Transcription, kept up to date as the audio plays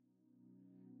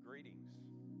Greetings.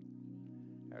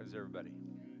 How's everybody?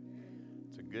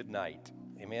 It's a good night.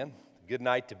 Amen. Good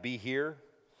night to be here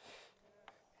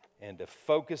and to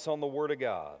focus on the Word of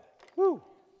God. Woo!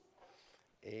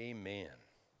 Amen.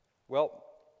 Well,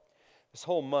 this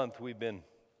whole month we've been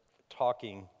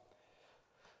talking.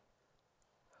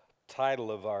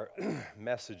 Title of our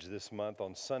message this month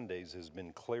on Sundays has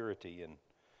been clarity, and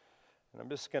I'm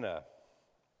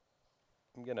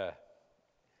gonna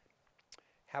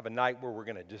have a night where we're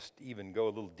gonna just even go a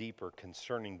little deeper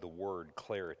concerning the word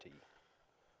clarity,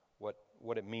 what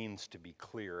it means to be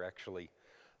clear. Actually,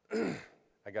 I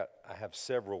have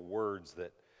several words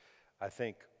that I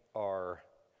think are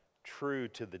true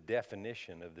to the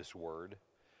definition of this word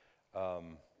that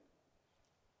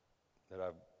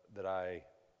I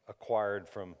acquired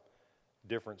from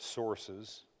different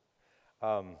sources.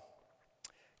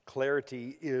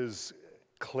 Clarity is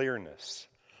clearness.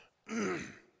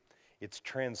 It's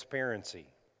transparency.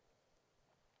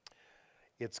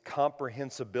 It's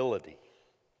comprehensibility.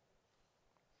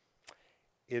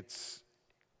 It's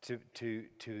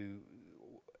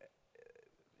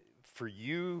for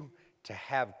you to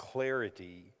have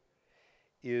clarity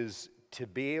is to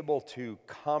be able to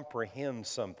comprehend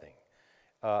something.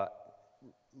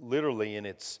 Literally in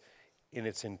its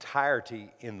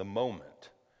entirety in the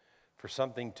moment, for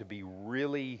something to be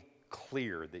really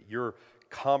clear, that you're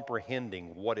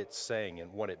comprehending what it's saying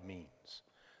and what it means.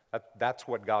 That's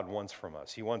what God wants from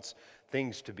us. He wants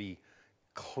things to be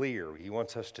clear. He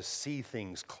wants us to see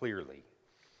things clearly.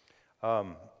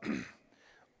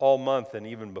 All month and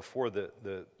even before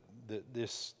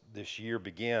this year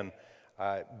began,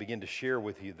 I began to share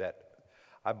with you that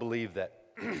I believe that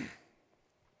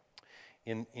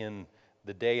in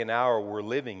the day and hour we're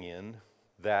living in,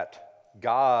 that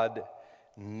God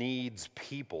needs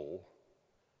people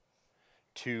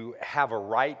to have a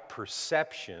right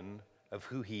perception of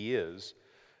who He is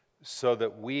so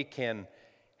that we can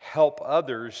help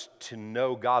others to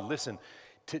know God. Listen,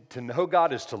 to know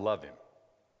God is to love Him.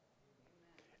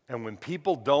 And when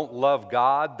people don't love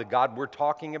God, the God we're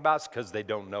talking about, it's because they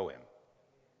don't know Him.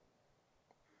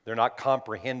 They're not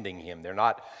comprehending Him. They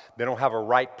don't have a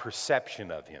right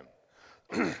perception of Him.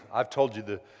 I've told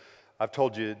you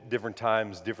different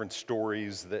times, different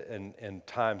stories and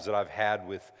times that I've had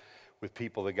with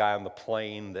people. The guy on the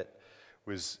plane that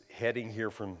was heading here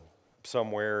from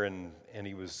somewhere, and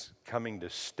he was coming to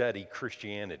study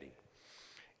Christianity,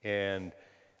 and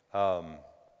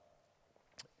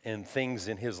things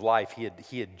in his life.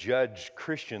 He had judged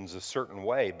Christians a certain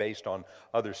way based on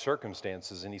other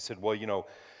circumstances, and he said, "Well,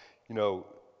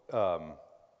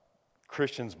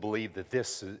 Christians believe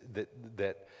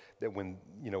that when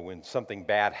something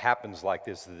bad happens like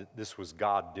this, that this was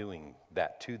God doing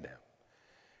that to them."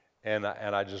 And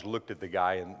I just looked at the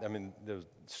guy, and I mean, the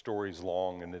story's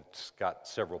long, and it's got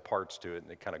several parts to it,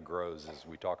 and it kind of grows as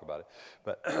we talk about it.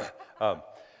 But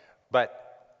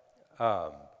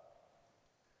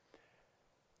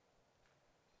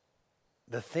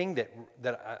the thing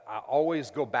that I always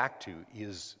go back to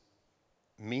is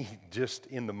me just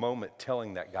in the moment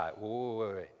telling that guy,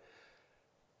 wait.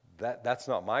 That's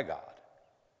not my God.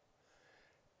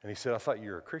 And he said, "I thought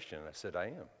you were a Christian." And I said, "I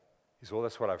am." He said, "Well,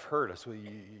 that's what I've heard." I said, "Well,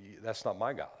 that's not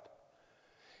my God."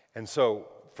 And so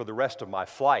for the rest of my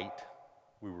flight,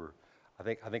 I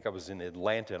think I was in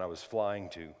Atlanta and I was flying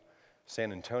to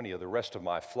San Antonio. The rest of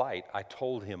my flight, I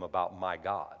told him about my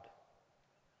God.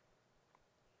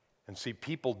 And see,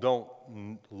 people don't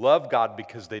love God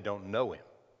because they don't know Him.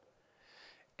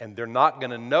 And they're not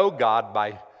going to know God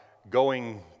by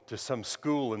going to some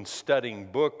school and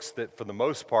studying books that for the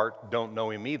most part don't know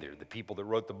Him either. The people that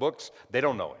wrote the books, they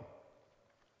don't know Him.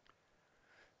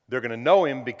 They're going to know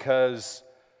Him because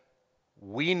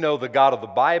we know the God of the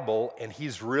Bible and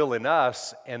He's real in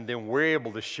us, and then we're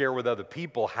able to share with other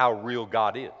people how real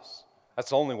God is.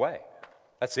 That's the only way.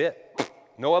 That's it.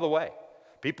 No other way.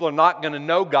 People are not going to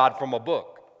know God from a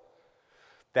book.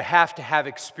 They have to have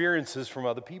experiences from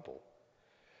other people.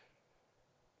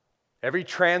 Every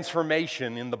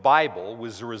transformation in the Bible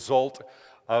was a result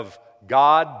of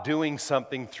God doing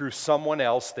something through someone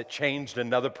else that changed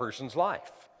another person's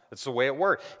life. That's the way it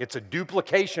works. It's a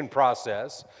duplication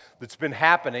process that's been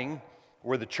happening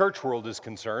where the church world is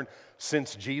concerned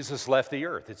since Jesus left the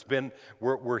earth.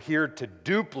 We're here to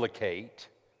duplicate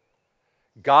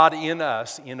God in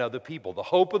us, in other people. The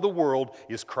hope of the world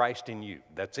is Christ in you.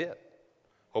 That's it.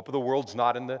 Hope of the world's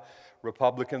not in the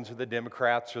Republicans or the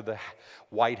Democrats or the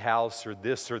White House or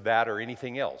this or that or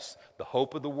anything else. The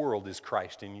hope of the world is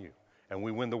Christ in you. And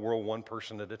we win the world one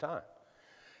person at a time.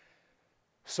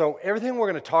 So everything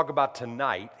we're going to talk about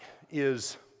tonight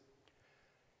is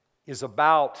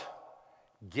about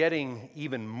getting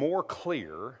even more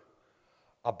clear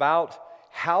about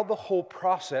how the whole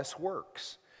process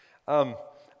works.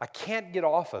 I can't get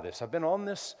off of this. I've been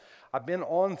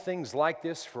on things like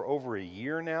this for over a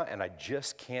year now, and I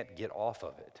just can't get off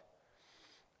of it.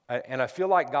 And I feel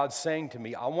like God's saying to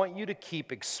me, I want you to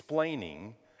keep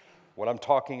explaining what I'm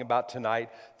talking about tonight,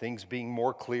 things being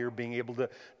more clear, being able to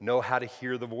know how to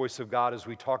hear the voice of God, as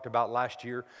we talked about last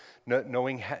year,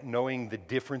 knowing the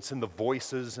difference in the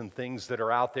voices and things that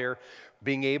are out there,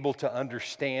 being able to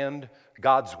understand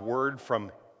God's word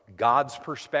from God's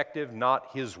perspective, not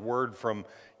His word from,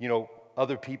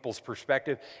 other people's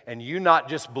perspective, and you not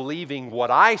just believing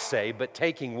what I say, but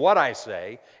taking what I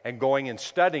say and going and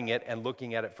studying it and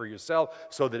looking at it for yourself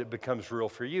so that it becomes real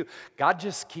for you. God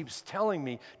just keeps telling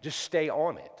me, just stay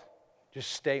on it.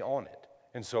 Just stay on it.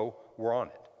 And so we're on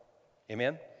it.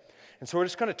 Amen? And so we're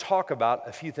just going to talk about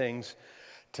a few things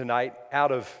tonight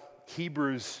out of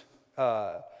Hebrews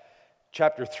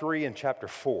chapter 3 and chapter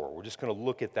 4. We're just going to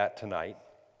look at that tonight.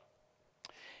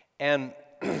 And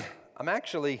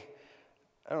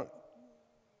I don't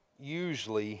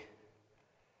usually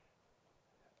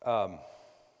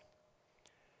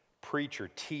preach or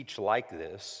teach like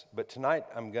this, but tonight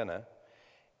I'm gonna,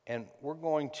 and we're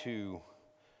going to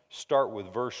start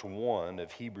with verse 1 of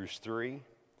Hebrews 3,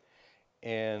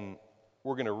 and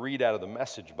we're going to read out of the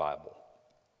Message Bible.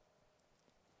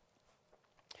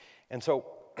 And so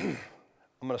I'm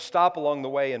going to stop along the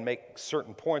way and make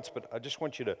certain points, but I just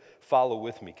want you to follow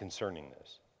with me concerning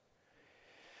this.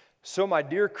 So my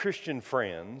dear Christian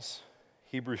friends,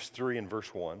 Hebrews 3 and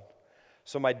verse 1,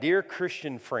 so my dear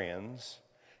Christian friends,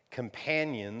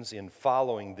 companions in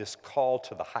following this call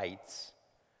to the heights,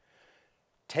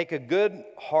 take a good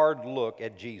hard look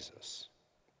at Jesus.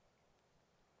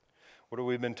 What have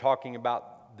we been talking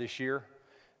about this year?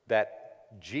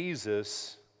 That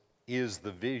Jesus is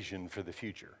the vision for the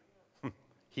future.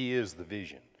 He is the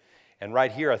vision. And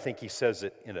right here I think he says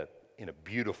it in a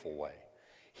beautiful way.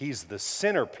 He's the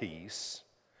centerpiece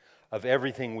of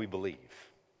everything we believe.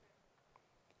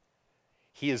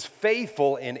 He is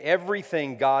faithful in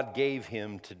everything God gave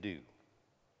him to do.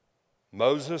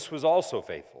 Moses was also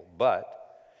faithful, but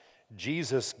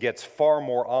Jesus gets far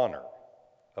more honor.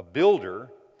 A builder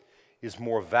is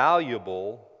more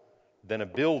valuable than a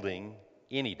building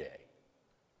any day.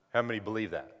 How many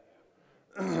believe that?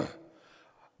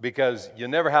 Because you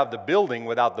never have the building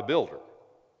without the builder.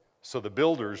 So the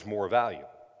builder is more valuable.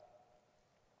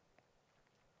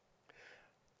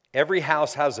 Every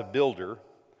house has a builder,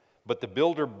 but the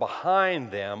builder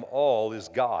behind them all is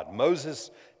God.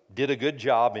 Moses did a good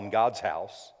job in God's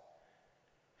house,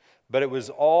 but it was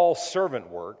all servant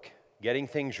work, getting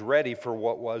things ready for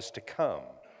what was to come.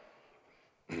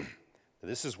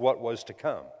 This is what was to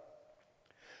come.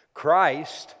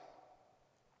 Christ,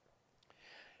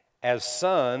 as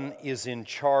Son, is in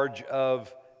charge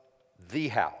of the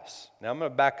house. Now I'm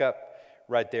going to back up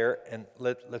right there and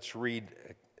let's read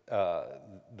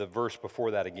the verse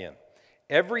before that again.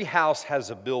 Every house has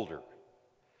a builder,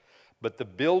 but the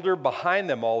builder behind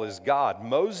them all is God.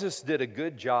 Moses did a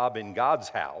good job in God's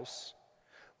house.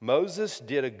 Moses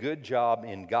did a good job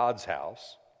in God's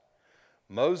house.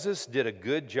 Moses did a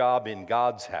good job in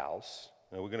God's house.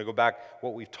 Now we're going to go back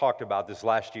what we've talked about this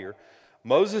last year.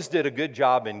 Moses did a good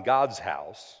job in God's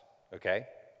house, okay?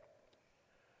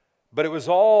 But it was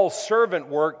all servant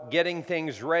work getting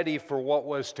things ready for what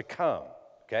was to come.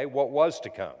 Okay, what was to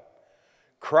come.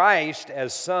 Christ,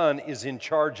 as Son, is in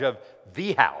charge of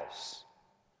the house.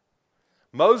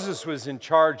 Moses was in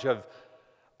charge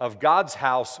of God's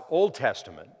house, Old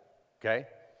Testament. Okay?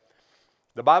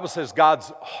 The Bible says God's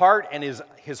heart and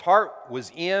his heart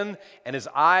was in and his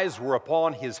eyes were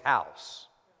upon his house.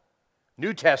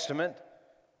 New Testament,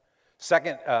 1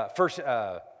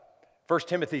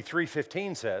 Timothy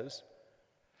 3:15 says,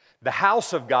 the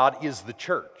house of God is the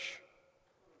church.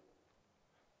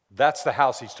 That's the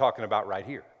house he's talking about right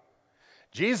here.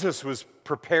 Jesus was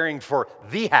preparing for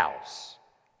the house,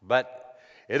 but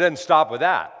it doesn't stop with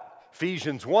that.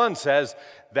 Ephesians 1 says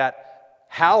that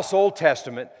house, Old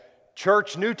Testament,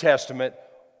 church, New Testament.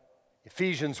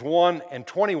 Ephesians 1 and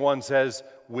 21 says,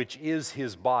 which is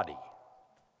his body.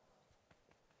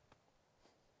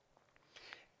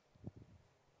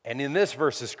 And in this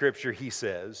verse of Scripture, he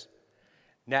says,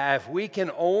 now if we can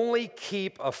only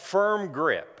keep a firm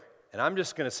grip, and I'm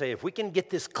just going to say, if we can get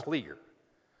this clear,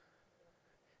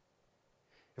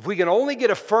 if we can only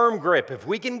get a firm grip, if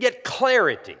we can get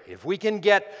clarity, if we can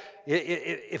get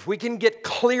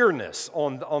clearness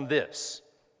on this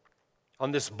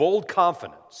bold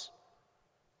confidence,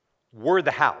 we're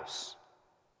the house.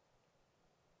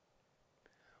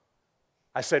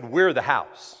 I said, we're the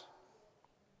house.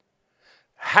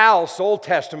 house, Old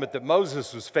Testament, that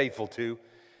Moses was faithful to,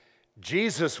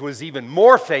 Jesus was even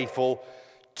more faithful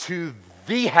to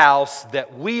the house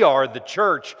that we are, the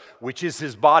church, which is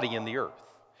his body in the earth.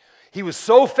 He was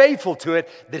so faithful to it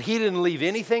that he didn't leave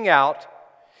anything out.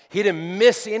 He didn't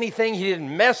miss anything. He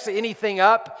didn't mess anything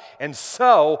up. And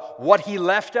so what he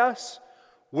left us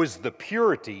was the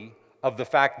purity of the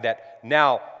fact that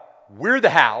now we're the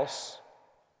house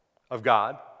of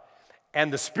God,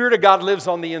 and the Spirit of God lives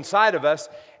on the inside of us.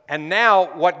 And now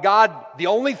the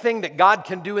only thing that God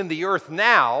can do in the earth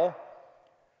now,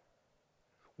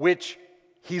 which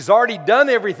he's already done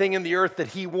everything in the earth that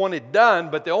he wanted done,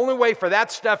 but the only way for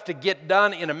that stuff to get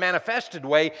done in a manifested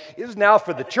way is now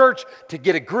for the church to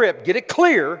get a grip, get it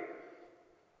clear.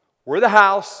 We're the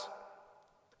house.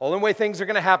 Only way things are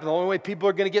going to happen, the only way people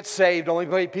are going to get saved, the only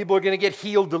way people are going to get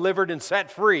healed, delivered, and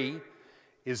set free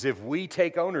is if we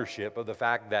take ownership of the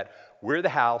fact that we're the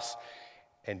house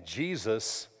and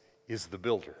Jesus is the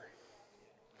builder.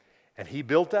 And he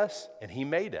built us, and he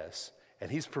made us,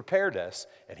 and he's prepared us,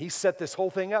 and he set this whole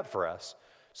thing up for us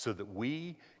so that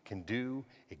we can do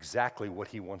exactly what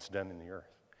he wants done in the earth.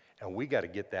 And we got to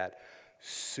get that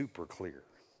super clear.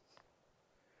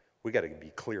 We got to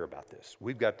be clear about this.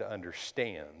 We've got to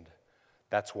understand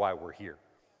that's why we're here.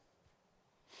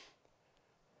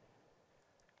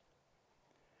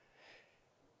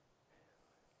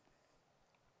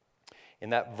 In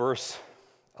that verse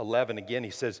 11 again, he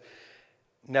says,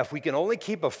 now if we can only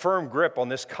keep a firm grip on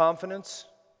this confidence,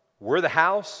 we're the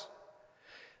house.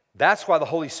 That's why the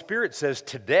Holy Spirit says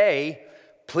today,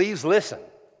 please listen.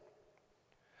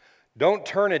 Don't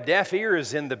turn a deaf ear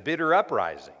as in the bitter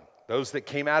uprising, those that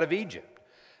came out of Egypt.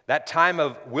 That time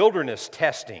of wilderness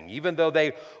testing, even though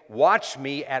they watched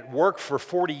me at work for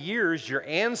 40 years, your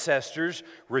ancestors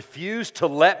refused to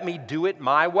let me do it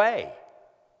my way.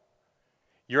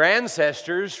 Your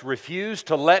ancestors refused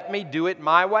to let me do it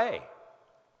my way.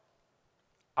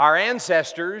 Our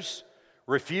ancestors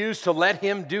refused to let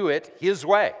him do it his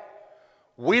way.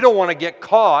 We don't want to get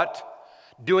caught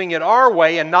doing it our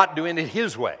way and not doing it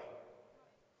his way.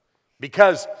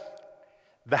 Because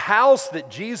the house that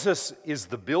Jesus is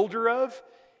the builder of,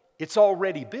 it's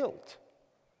already built.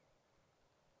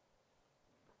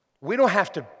 We don't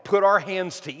have to put our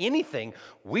hands to anything.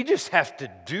 We just have to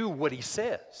do what he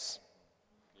says.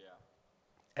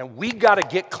 And we got to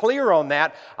get clear on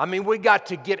that. I mean, we got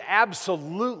to get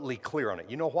absolutely clear on it.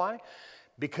 You know why?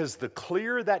 Because the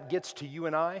clearer that gets to you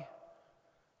and I,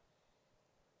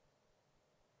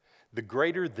 the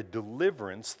greater the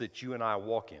deliverance that you and I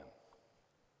walk in.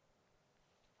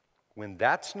 When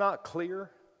that's not clear,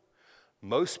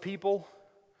 most people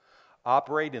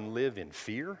operate and live in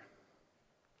fear.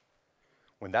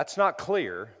 When that's not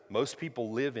clear, most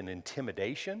people live in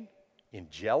intimidation, in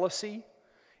jealousy,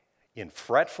 in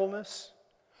fretfulness,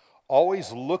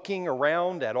 always looking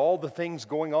around at all the things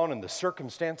going on in the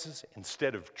circumstances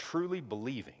instead of truly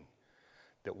believing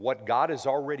that what God has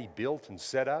already built and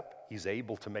set up, he's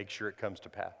able to make sure it comes to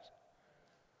pass.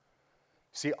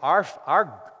 See,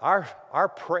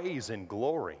 our praise and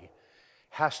glory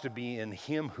has to be in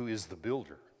him who is the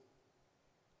builder.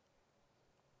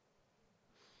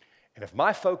 And if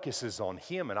my focus is on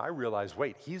him and I realize,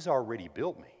 wait, he's already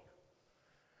built me.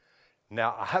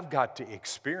 Now, I've got to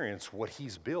experience what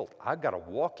he's built. I've got to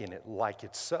walk in it like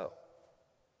it's so.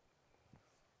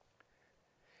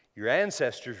 Your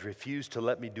ancestors refused to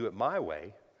let me do it my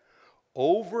way.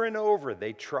 Over and over,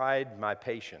 they tried my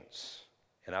patience.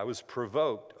 And I was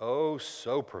provoked, oh,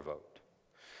 so provoked.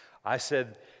 I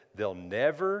said, they'll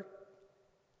never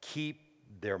keep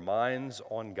their minds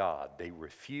on God. They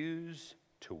refuse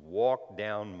to walk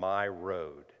down my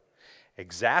road.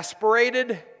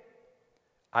 Exasperated,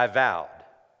 I vowed,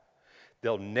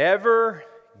 they'll never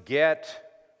get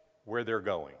where they're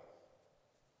going.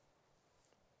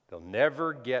 They'll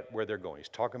never get where they're going. He's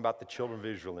talking about the children of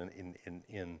Israel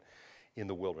in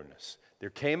the wilderness. There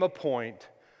came a point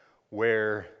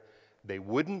where they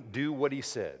wouldn't do what he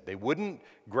said. They wouldn't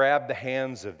grab the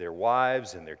hands of their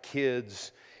wives and their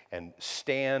kids and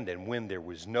stand, and when there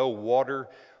was no water,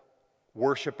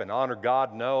 worship and honor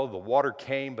God. No, the water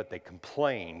came, but they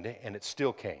complained, and it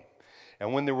still came.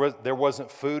 And when there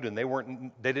wasn't food and they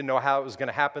didn't know how it was going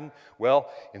to happen, well,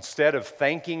 instead of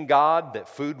thanking God that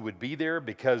food would be there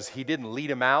because he didn't lead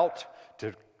them out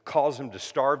to cause them to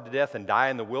starve to death and die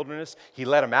in the wilderness, he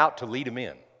let them out to lead them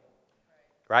in.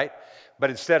 Right?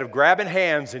 But instead of grabbing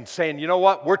hands and saying, you know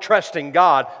what, we're trusting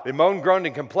God, they moaned, groaned,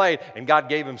 and complained, and God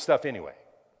gave them stuff anyway.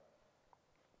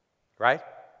 Right?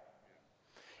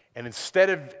 And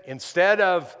instead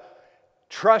of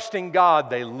Trusting God,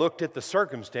 they looked at the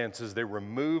circumstances. They were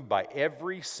moved by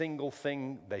every single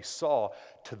thing they saw,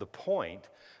 to the point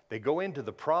they go into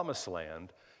the promised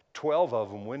land. 12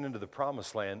 of them went into the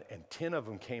promised land, and 10 of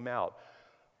them came out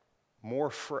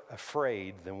more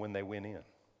afraid than when they went in.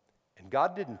 And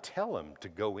God didn't tell them to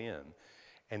go in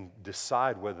and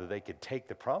decide whether they could take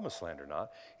the promised land or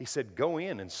not. He said, go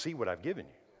in and see what I've given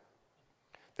you.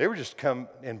 They were just come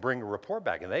and bring a report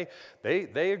back. And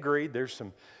they agreed. There's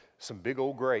some big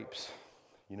old grapes,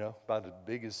 about as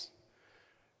big as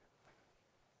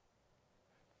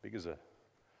a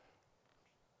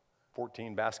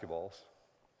 14 basketballs.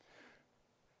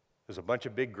 There's a bunch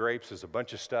of big grapes. There's a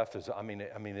bunch of stuff.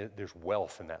 There's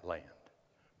wealth in that land.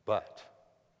 But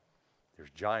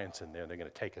there's giants in there, and they're going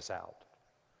to take us out.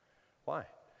 Why?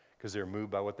 Because they're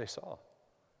moved by what they saw.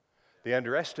 They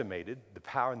underestimated the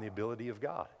power and the ability of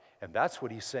God. And that's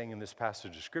what he's saying in this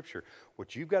passage of Scripture.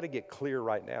 What you've got to get clear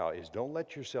right now is don't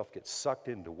let yourself get sucked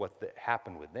into what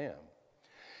happened with them.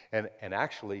 And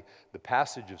actually, the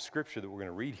passage of Scripture that we're going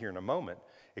to read here in a moment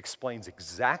explains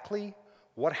exactly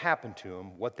what happened to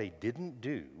them, what they didn't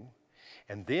do,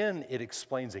 and then it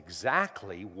explains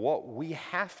exactly what we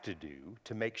have to do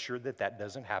to make sure that that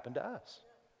doesn't happen to us.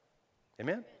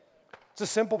 Amen? It's a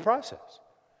simple process.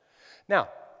 Now,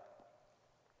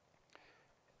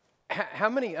 how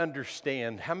many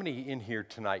understand, how many in here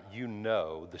tonight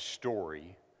know the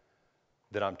story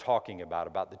that I'm talking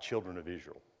about the children of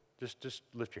Israel? Just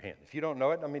lift your hand. If you don't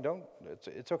know it,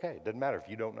 it's okay. It doesn't matter if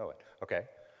you don't know it. Okay?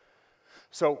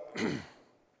 So,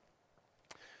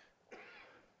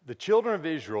 the children of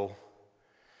Israel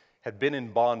had been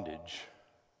in bondage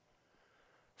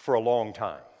for a long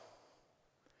time.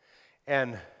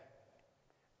 And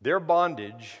their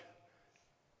bondage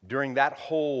during that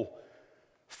whole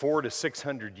 400 to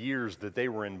 600 years that they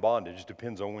were in bondage,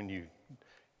 depends on when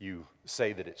you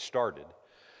say that it started.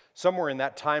 Somewhere in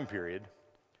that time period,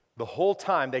 the whole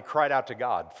time they cried out to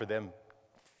God for them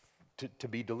to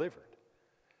be delivered.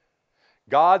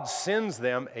 God sends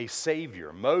them a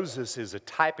Savior. Moses is a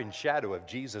type and shadow of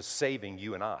Jesus saving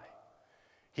you and I.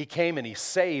 He came and he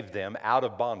saved them out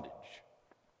of bondage.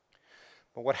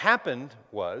 But what happened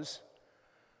was,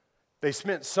 they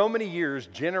spent so many years,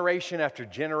 generation after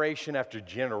generation after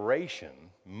generation,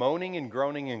 moaning and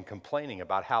groaning and complaining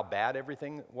about how bad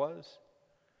everything was.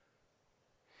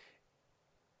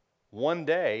 One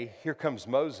day, here comes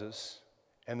Moses,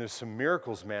 and there's some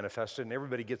miracles manifested, and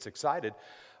everybody gets excited,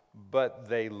 but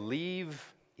they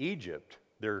leave Egypt,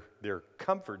 their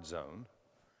comfort zone,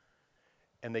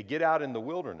 and they get out in the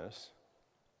wilderness,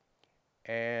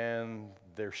 and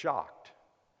they're shocked.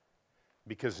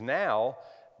 Because now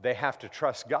they have to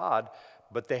trust God,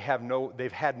 but they've had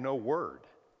no word.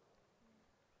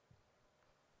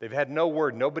 They've had no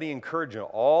word. Nobody encouraged them.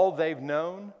 All they've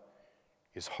known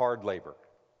is hard labor.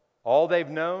 All they've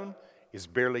known is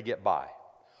barely get by.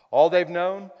 All they've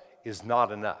known is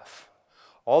not enough.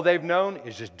 All they've known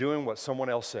is just doing what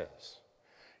someone else says.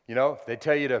 They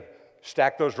tell you to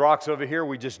stack those rocks over here,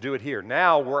 we just do it here.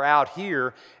 Now we're out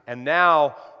here, and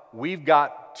now we've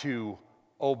got to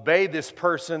obey this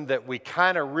person that we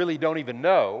kind of really don't even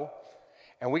know,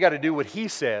 and we got to do what he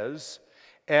says,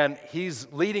 and he's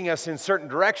leading us in certain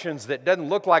directions that doesn't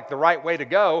look like the right way to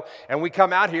go, and we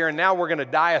come out here and now we're going to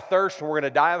die of thirst and we're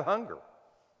going to die of hunger.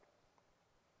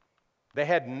 They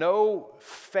had no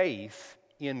faith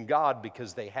in God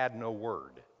because they had no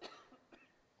word.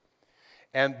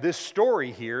 And this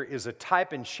story here is a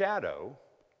type and shadow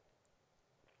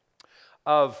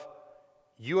of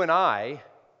you and I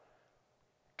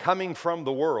coming from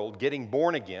the world, getting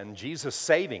born again, Jesus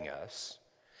saving us,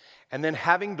 and then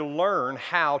having to learn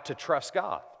how to trust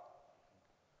God.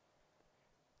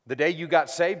 The day you got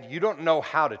saved, you don't know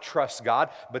how to trust God,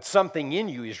 but something in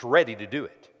you is ready to do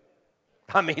it.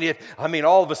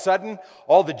 All of a sudden,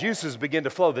 all the juices begin to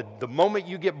flow. The moment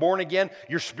you get born again,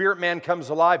 your spirit man comes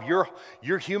alive.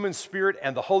 Your human spirit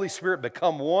and the Holy Spirit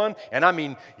become one.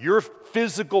 And your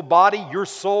physical body, your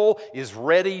soul is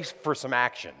ready for some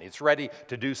action. It's ready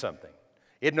to do something.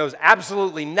 It knows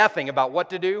absolutely nothing about what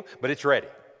to do, but it's ready.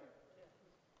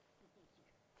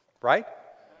 Right?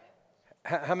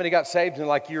 How many got saved and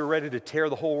like you were ready to tear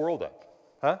the whole world up?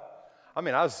 Huh? You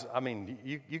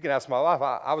can ask my wife.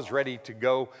 I was ready to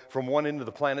go from one end of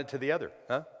the planet to the other.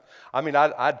 Huh?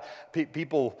 I'd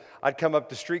come up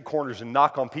to street corners and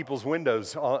knock on people's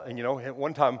windows. And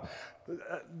one time,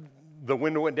 the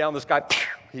window went down. This guy,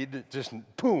 he just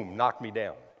boom, knocked me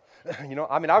down.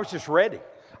 I was just ready.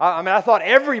 I thought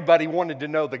everybody wanted to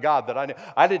know the God that I knew.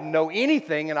 I didn't know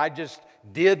anything, and I just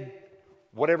did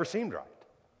whatever seemed right.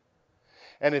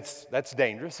 And that's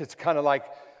dangerous. It's kind of like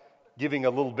giving a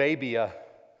little baby a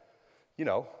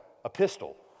a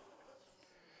pistol,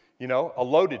 a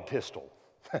loaded pistol.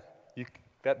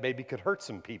 That maybe could hurt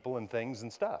some people and things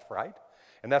and stuff, right?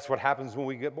 And that's what happens when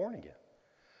we get born again.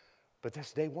 But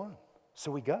that's day one. So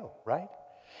we go, right?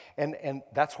 And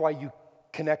that's why you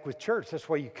connect with church. That's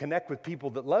why you connect with people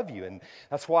that love you. And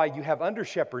that's why you have under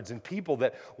shepherds and people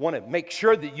that want to make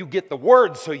sure that you get the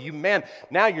word so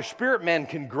now your spirit man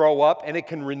can grow up and it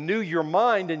can renew your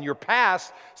mind and your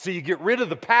past so you get rid of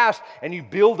the past and you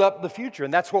build up the future.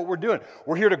 And that's what we're doing.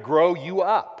 We're here to grow you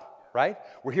up, right?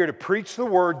 We're here to preach the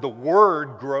word. The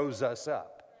word grows us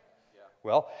up. Yeah.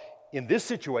 Well, in this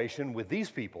situation with these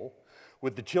people,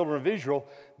 with the children of Israel,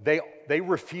 they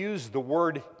refuse the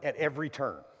word at every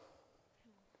turn.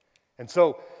 And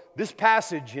so this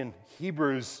passage in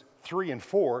Hebrews 3 and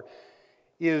 4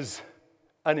 is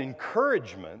an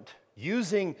encouragement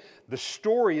using the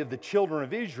story of the children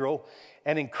of Israel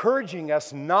and encouraging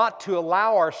us not to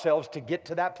allow ourselves to get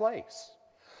to that place.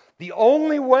 The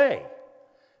only way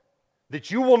that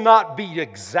you will not be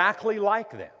exactly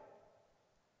like them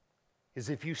is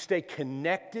if you stay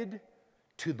connected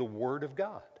to the Word of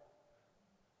God.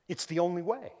 It's the only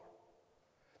way.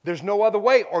 There's no other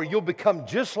way, or you'll become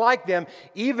just like them.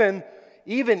 Even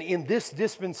in this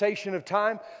dispensation of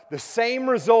time, the same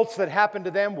results that happen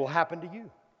to them will happen to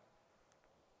you.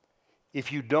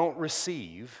 If you don't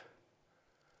receive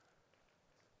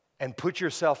and put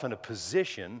yourself in a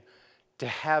position to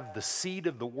have the seed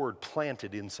of the Word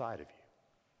planted inside of you.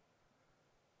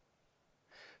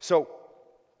 So,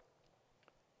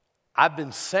 I've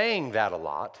been saying that a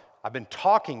lot. I've been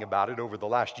talking about it over the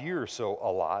last year or so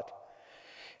a lot.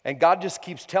 And God just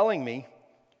keeps telling me,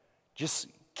 just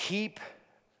keep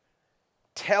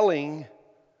telling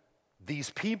these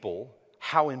people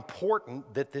how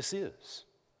important that this is.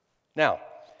 Now,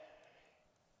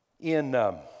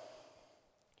 where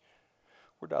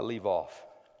did I leave off?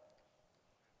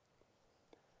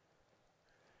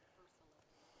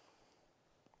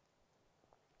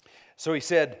 So he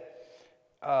said,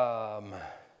 so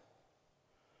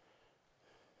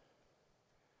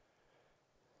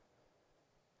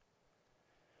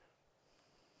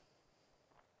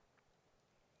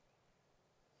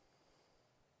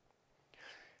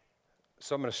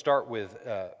I'm going to start with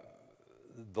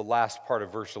the last part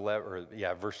of verse 11,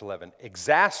 verse 11.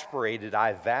 Exasperated,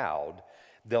 I vowed,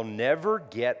 they'll never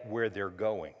get where they're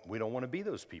going. We don't want to be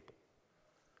those people.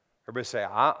 Everybody say,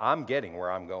 I'm getting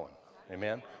where I'm going.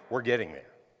 Amen? We're getting there.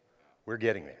 We're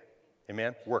getting there.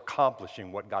 Amen? We're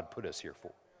accomplishing what God put us here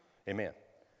for. Amen.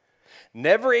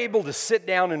 Never able to sit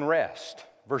down and rest.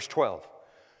 Verse 12.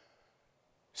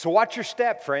 So watch your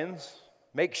step, friends.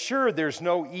 Make sure there's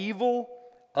no evil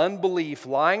unbelief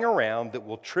lying around that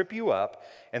will trip you up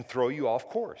and throw you off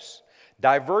course,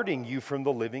 diverting you from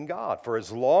the living God. For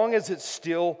as long as it's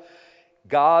still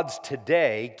God's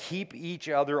today, keep each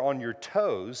other on your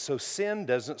toes so sin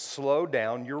doesn't slow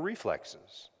down your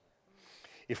reflexes.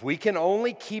 If we can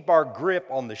only keep our grip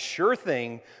on the sure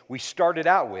thing we started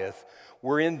out with,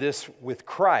 we're in this with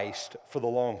Christ for the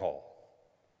long haul.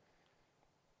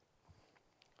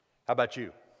 How about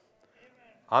you?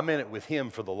 I'm in it with Him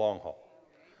for the long haul.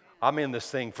 I'm in this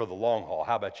thing for the long haul.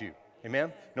 How about you?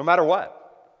 Amen? No matter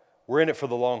what, we're in it for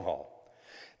the long haul.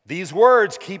 These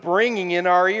words keep ringing in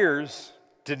our ears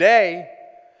today.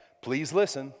 Please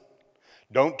listen.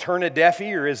 Don't turn a deaf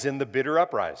ear as in the bitter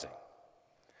uprising.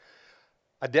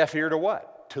 A deaf ear to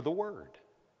what? To the Word.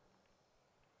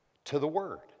 To the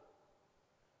Word.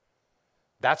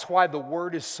 That's why the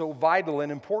Word is so vital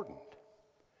and important.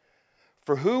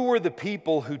 For who were the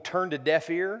people who turned a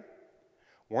deaf ear?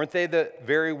 Weren't they the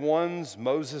very ones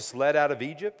Moses led out of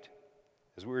Egypt,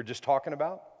 as we were just talking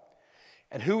about?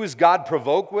 And who was God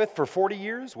provoked with for 40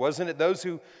 years? Wasn't it those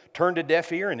who turned a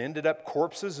deaf ear and ended up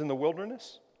corpses in the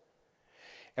wilderness?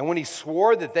 And when He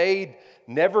swore that they'd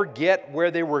never get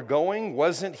where they were going,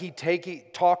 wasn't He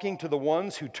talking to the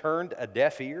ones who turned a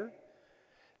deaf ear?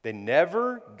 They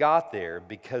never got there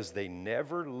because they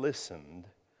never listened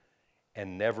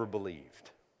and never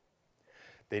believed.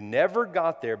 They never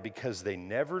got there because they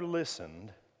never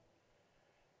listened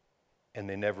and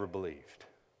they never believed.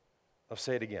 I'll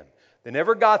say it again. They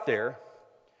never got there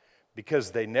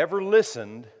because they never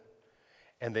listened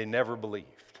and they never believed.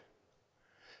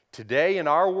 Today in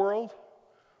our world,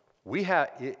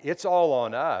 it's all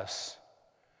on us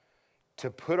to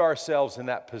put ourselves in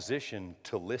that position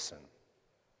to listen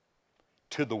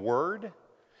to the Word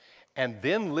and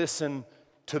then listen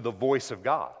to the voice of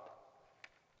God.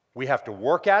 We have to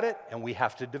work at it and we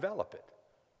have to develop it.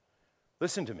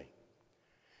 Listen to me.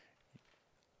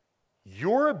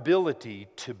 Your ability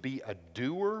to be a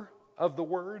doer of the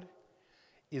Word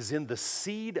is in the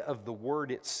seed of the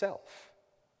word itself.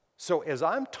 So as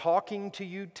I'm talking to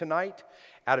you tonight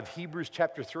out of Hebrews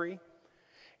chapter 3,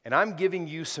 and I'm giving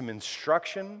you some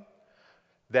instruction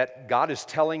that God is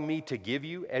telling me to give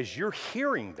you, as you're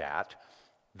hearing that,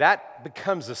 that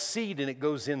becomes a seed and it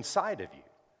goes inside of you.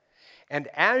 And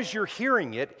as you're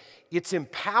hearing it, it's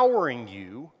empowering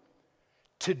you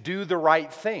to do the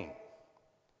right thing.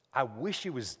 I wish it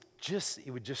would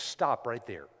just stop right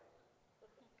there.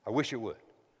 I wish it would.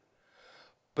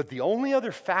 But the only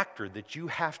other factor that you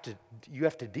have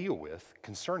to deal with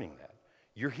concerning that,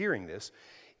 you're hearing this,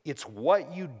 it's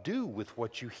what you do with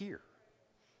what you hear.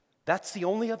 That's the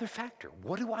only other factor.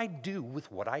 What do I do with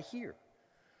what I hear?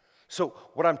 So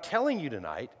what I'm telling you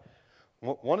tonight,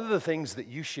 one of the things that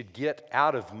you should get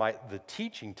out of the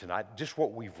teaching tonight, just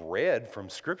what we've read from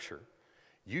Scripture,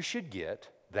 you should get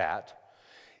that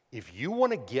if you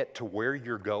want to get to where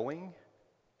you're going,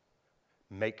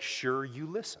 make sure you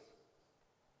listen.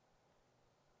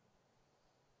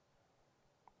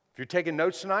 If you're taking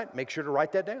notes tonight, make sure to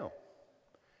write that down.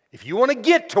 If you want to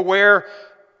get to where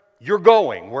you're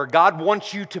going, where God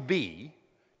wants you to be,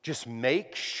 just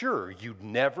make sure you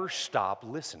never stop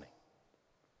listening.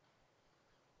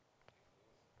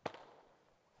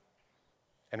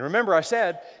 And remember, I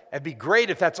said, it'd be great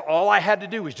if that's all I had to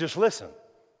do was just listen.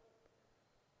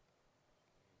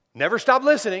 Never stop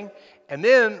listening. And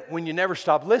then when you never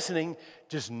stop listening,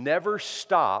 just never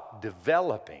stop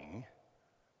developing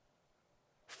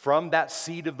from that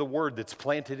seed of the word that's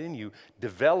planted in you,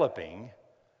 developing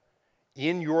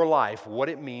in your life what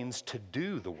it means to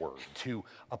do the word, to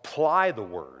apply the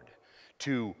word,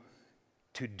 to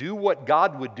do what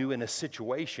God would do in a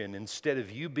situation instead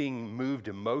of you being moved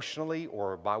emotionally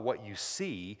or by what you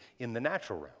see in the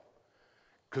natural realm.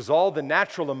 Because all the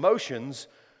natural emotions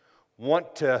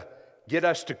want to get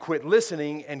us to quit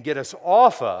listening and get us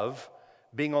off of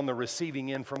being on the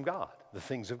receiving end from God, the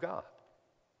things of God.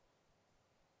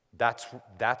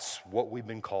 That's what we've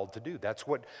been called to do. That's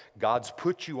what God's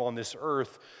put you on this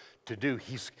earth to do.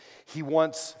 He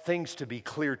wants things to be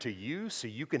clear to you so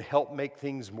you can help make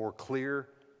things more clear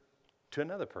to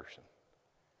another person.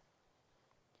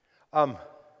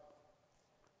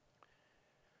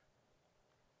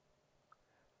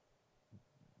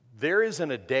 There isn't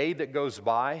a day that goes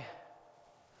by.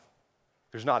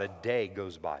 There's not a day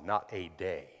goes by, not a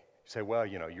day. You say, well,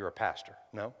 you're a pastor.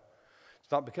 No,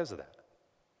 it's not because of that.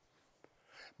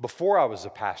 Before I was a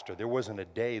pastor, there wasn't a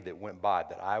day that went by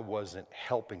that I wasn't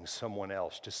helping someone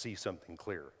else to see something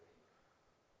clearer.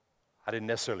 I didn't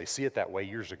necessarily see it that way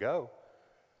years ago.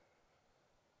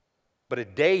 But a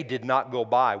day did not go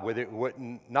by with it,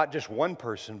 not just one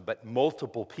person, but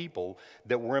multiple people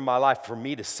that were in my life for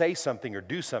me to say something or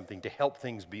do something to help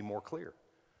things be more clear.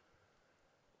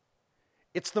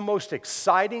 It's the most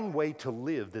exciting way to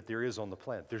live that there is on the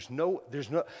planet. There's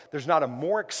not a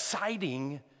more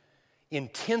exciting,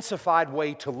 intensified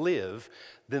way to live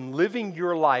than living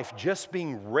your life just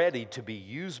being ready to be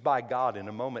used by God in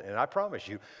a moment. And I promise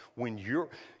you,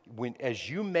 as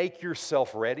you make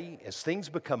yourself ready, as things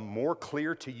become more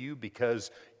clear to you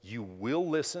because you will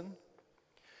listen,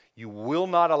 you will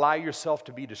not allow yourself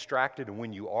to be distracted, and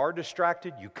when you are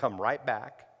distracted, you come right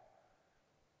back.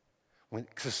 When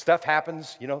stuff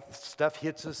happens, stuff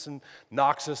hits us and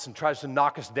knocks us and tries to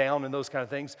knock us down and those kind of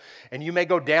things. And you may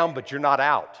go down, but you're not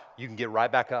out. You can get right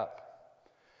back up.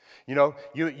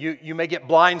 You may get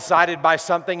blindsided by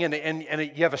something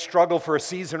and you have a struggle for a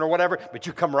season or whatever, but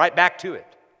you come right back to it.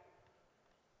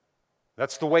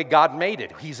 That's the way God made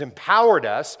it. He's empowered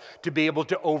us to be able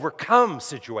to overcome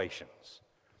situations.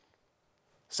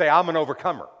 Say, I'm an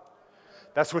overcomer.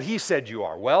 That's what He said you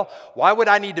are. Well, why would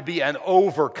I need to be an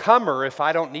overcomer if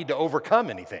I don't need to overcome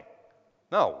anything?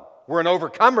 No, we're an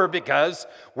overcomer because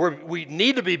we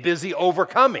need to be busy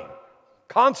overcoming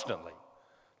constantly.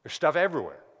 There's stuff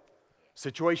everywhere,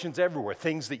 situations everywhere,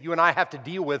 things that you and I have to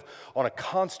deal with on a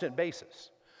constant basis.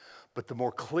 But the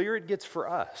more clear it gets for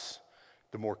us,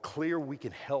 the more clear we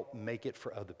can help make it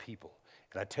for other people.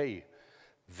 And I tell you,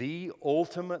 the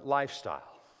ultimate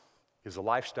lifestyle is a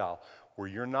lifestyle where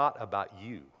you're not about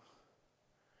you.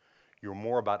 You're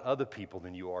more about other people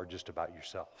than you are just about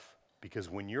yourself. Because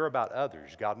when you're about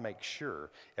others, God makes sure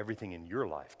everything in your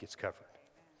life gets covered.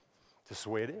 Just the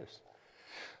way it is.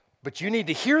 But you need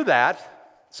to hear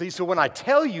that. See, so when I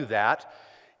tell you that,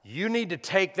 you need to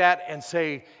take that and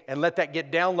say, and let that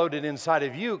get downloaded inside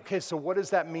of you. Okay, so what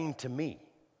does that mean to me?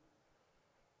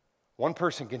 One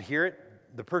person can hear it.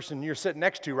 The person you're sitting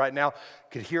next to right now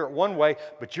could hear it one way,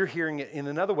 but you're hearing it in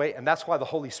another way, and that's why the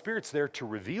Holy Spirit's there to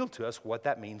reveal to us what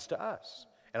that means to us.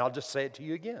 And I'll just say it to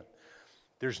you again.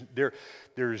 There's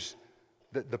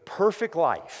The perfect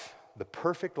life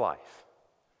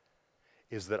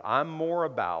is that I'm more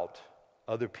about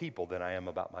other people than I am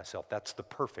about myself. That's the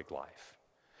perfect life.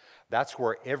 That's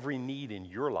where every need in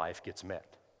your life gets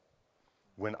met.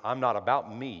 When I'm not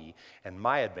about me and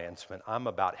my advancement, I'm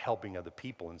about helping other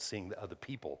people and seeing the other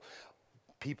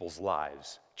people's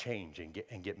lives change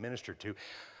and get ministered to.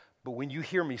 But when you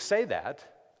hear me say that,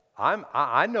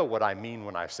 I know what I mean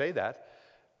when I say that,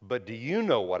 but do you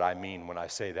know what I mean when I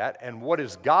say that? And what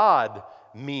does God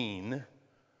mean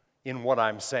in what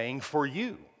I'm saying for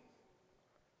you?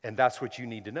 And that's what you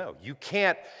need to know. You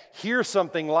can't hear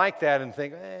something like that and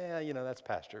think, that's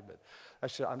pastor, but I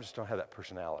just don't have that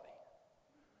personality.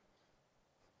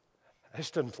 It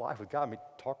just doesn't fly with God. I mean,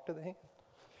 talk to the hand.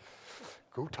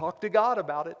 Go talk to God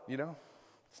about it,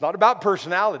 It's not about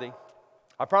personality.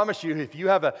 I promise you, if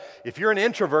you're an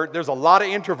introvert, there's a lot of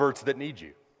introverts that need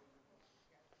you.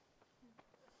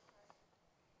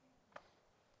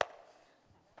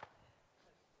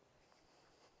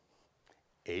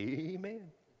 Amen.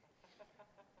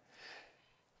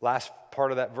 Last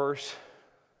part of that verse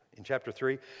in chapter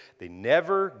 3, they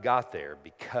never got there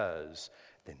because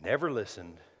they never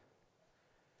listened.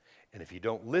 And if you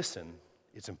don't listen,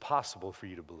 it's impossible for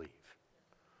you to believe.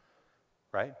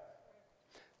 Right?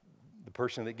 The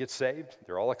person that gets saved,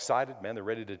 they're all excited, man, they're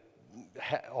ready to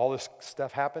all this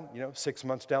stuff happen, 6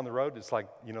 months down the road, it's like,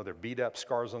 they're beat up,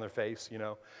 scars on their face,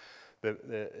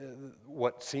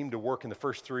 what seemed to work in the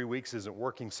first 3 weeks isn't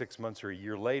working 6 months or a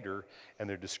year later, and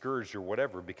they're discouraged or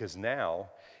whatever, because now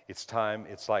it's time,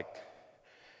 it's like,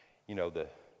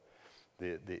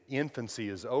 the infancy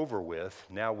is over with.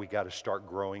 Now we got to start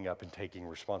growing up and taking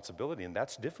responsibility, and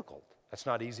that's difficult. That's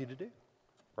not easy to do,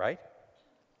 right?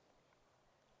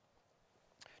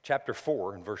 Chapter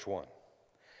 4 and verse 1,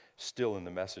 still in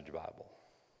the Message Bible.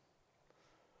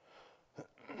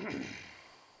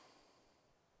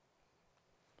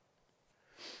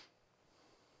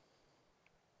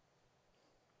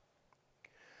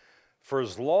 For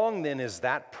as long then as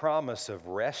that promise of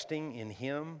resting in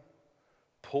Him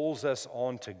pulls us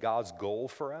on to God's goal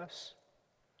for us,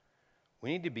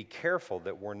 we need to be careful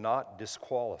that we're not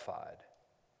disqualified.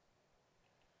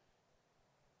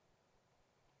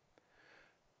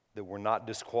 That we're not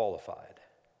disqualified.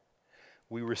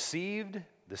 We received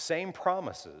the same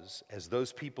promises as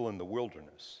those people in the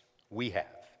wilderness. We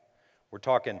have. We're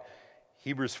talking,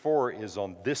 Hebrews 4 is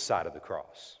on this side of the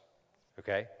cross.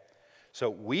 Okay? So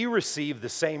we received the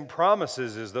same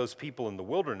promises as those people in the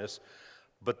wilderness,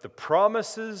 but the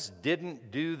promises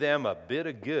didn't do them a bit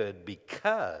of good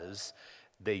because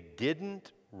they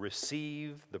didn't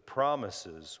receive the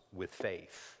promises with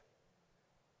faith.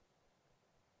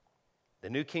 The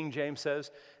New King James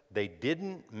says, they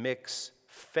didn't mix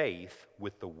faith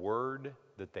with the word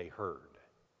that they heard.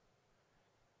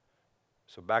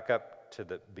 So back up to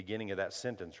the beginning of that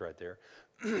sentence right there.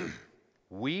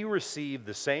 We received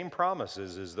the same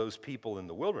promises as those people in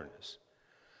the wilderness,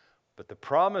 but the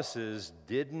promises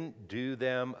didn't do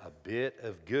them a bit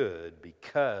of good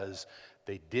because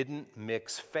they didn't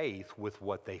mix faith with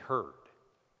what they heard.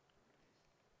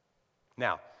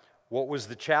 Now, what was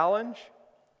the challenge?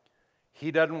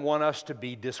 He doesn't want us to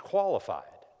be disqualified.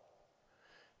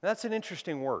 That's an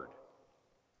interesting word.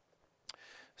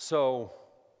 So,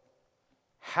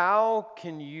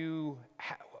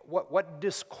 what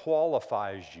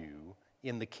disqualifies you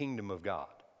in the kingdom of God?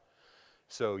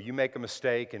 So you make a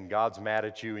mistake and God's mad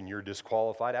at you and you're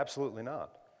disqualified? Absolutely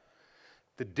not.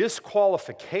 The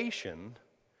disqualification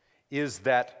is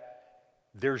that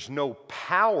there's no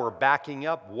power backing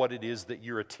up what it is that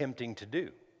you're attempting to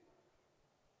do.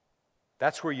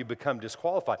 That's where you become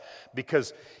disqualified.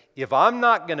 Because if I'm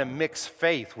not going to mix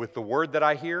faith with the word that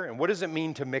I hear, and what does it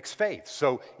mean to mix faith?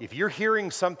 So if you're hearing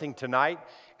something tonight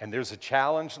and there's a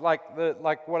challenge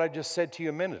like what I just said to you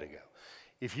a minute ago,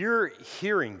 if you're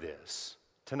hearing this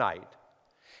tonight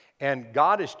and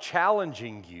God is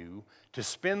challenging you to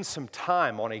spend some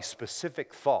time on a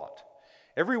specific thought,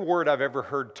 every word I've ever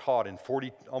heard taught in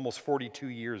almost 42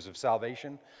 years of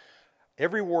salvation,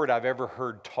 every word I've ever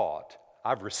heard taught,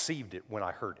 I've received it when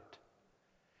I heard it.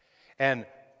 And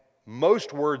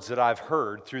most words that I've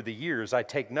heard through the years, I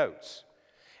take notes.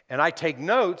 And I take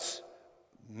notes,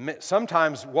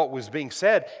 sometimes what was being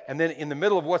said, and then in the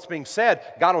middle of what's being said,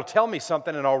 God will tell me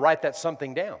something and I'll write that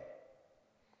something down.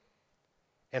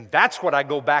 And that's what I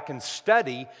go back and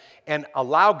study and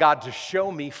allow God to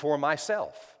show me for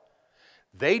myself.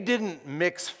 They didn't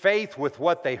mix faith with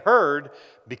what they heard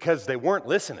because they weren't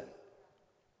listening.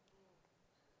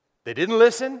 They didn't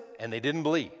listen and they didn't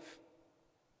believe.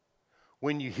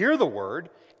 When you hear the word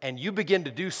and you begin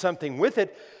to do something with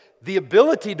it, The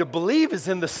ability to believe is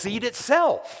in the seed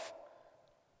itself.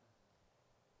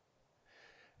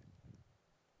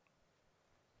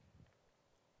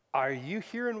 Are you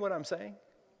hearing what I'm saying?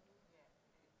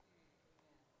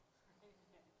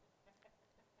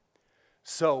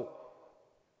 So,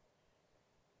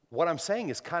 what I'm saying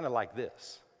is kind of like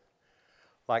this.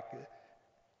 Like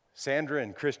Sandra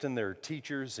and Kristen, they're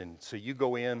teachers, and so you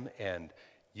go in and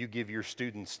you give your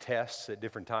students tests at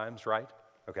different times, right?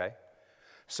 Okay.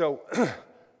 So,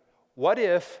 what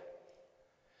if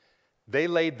they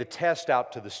laid the test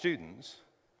out to the students,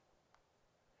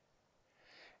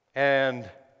 and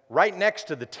right next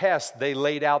to the test, they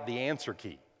laid out the answer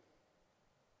key?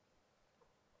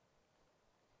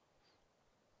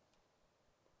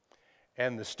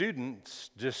 And the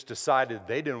students just decided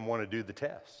they didn't want to do the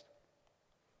test.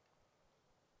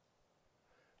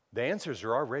 The answers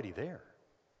are already there.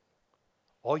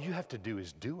 All you have to do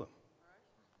is do them.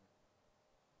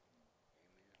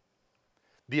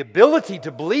 The ability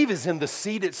to believe is in the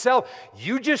seed itself.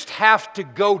 You just have to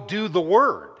go do the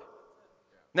word.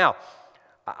 Now,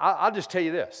 I'll just tell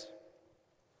you this.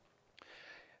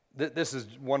 This is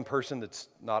one person that's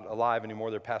not alive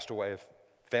anymore. They passed away, a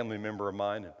family member of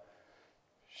mine. And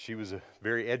she was a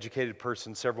very educated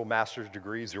person, several master's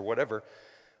degrees or whatever.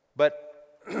 But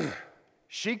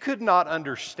she could not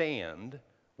understand,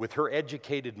 with her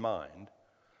educated mind,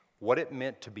 what it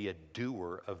meant to be a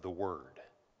doer of the word.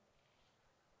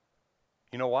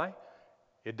 You know why?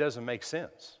 It doesn't make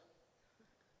sense.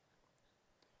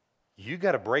 You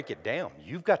got to break it down.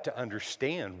 You've got to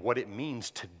understand what it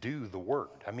means to do the word.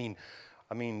 I mean,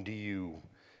 do you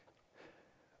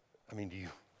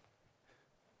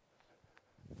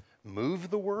move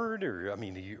the word, or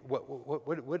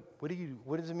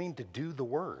what does it mean to do the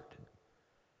word?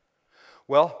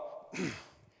 Well,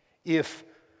 if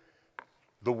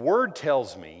the word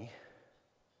tells me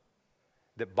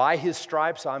that by his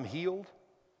stripes I'm healed,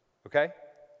 okay?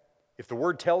 If the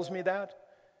word tells me that,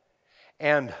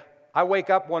 and I wake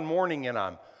up one morning and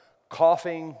I'm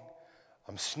coughing,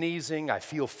 I'm sneezing, I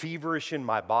feel feverish in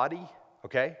my body,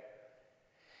 okay?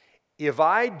 If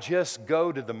I just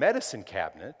go to the medicine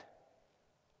cabinet,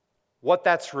 what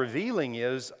that's revealing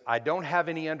is I don't have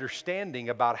any understanding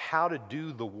about how to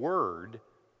do the word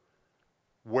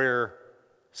where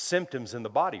symptoms in the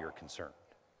body are concerned.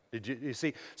 Did you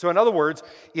see? So in other words,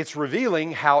 it's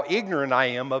revealing how ignorant I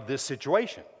am of this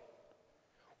situation.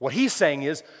 What he's saying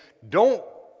is, don't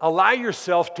allow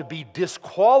yourself to be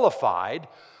disqualified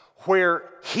where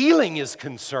healing is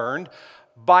concerned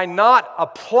by not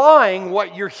applying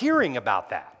what you're hearing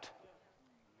about that.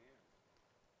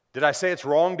 Did I say it's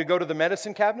wrong to go to the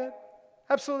medicine cabinet?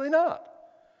 Absolutely not.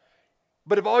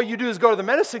 But if all you do is go to the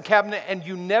medicine cabinet and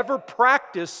you never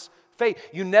practice faith,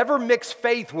 you never mix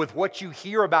faith with what you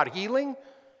hear about healing,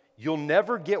 you'll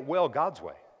never get well God's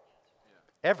way.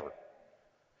 Ever.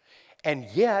 And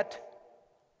yet,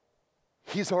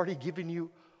 He's already given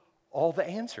you all the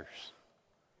answers.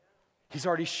 He's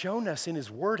already shown us in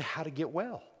His Word how to get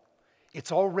well.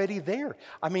 It's already there.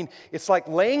 I mean, it's like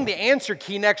laying the answer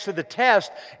key next to the test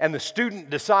and the student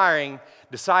deciding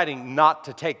not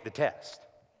to take the test.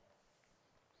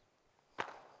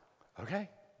 Okay?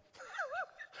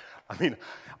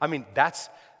 I mean,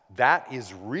 that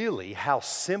is really how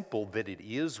simple that it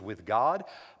is with God,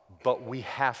 but we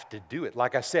have to do it.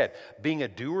 Like I said, being a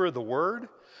doer of the word,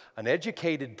 an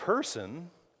educated person,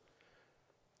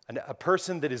 a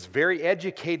person that is very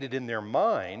educated in their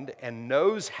mind and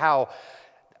knows how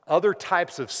other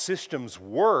types of systems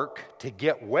work to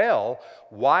get well,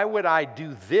 why would I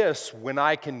do this when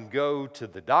I can go to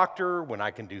the doctor, when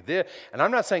I can do this? And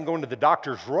I'm not saying going to the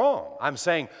doctor is wrong. I'm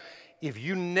saying if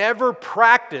you never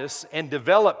practice and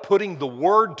develop putting the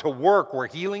word to work where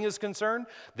healing is concerned,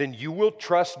 then you will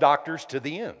trust doctors to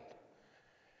the end.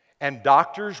 And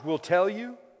doctors will tell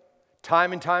you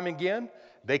time and time again,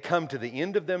 they come to the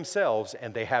end of themselves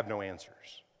and they have no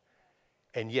answers.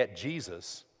 And yet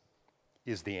Jesus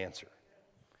is the answer.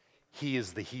 He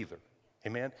is the healer.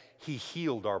 Amen? He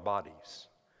healed our bodies.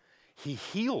 He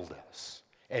healed us.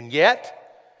 And yet,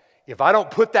 if I don't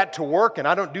put that to work and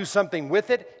I don't do something with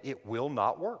it, it will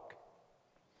not work.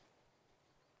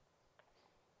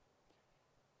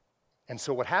 And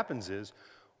so what happens is,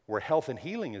 where health and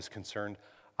healing is concerned,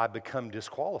 I become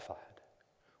disqualified.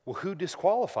 Well, who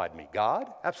disqualified me?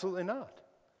 God? Absolutely not.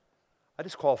 I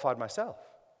disqualified myself.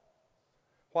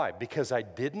 Why? Because I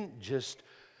didn't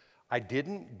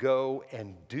go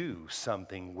and do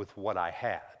something with what I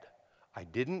had. I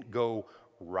didn't go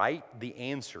write the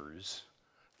answers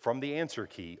from the answer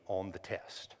key on the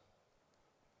test.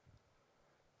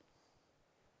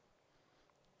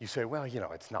 You say, well,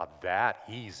 it's not that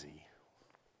easy.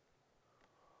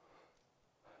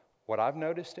 What I've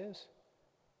noticed is,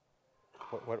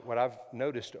 what I've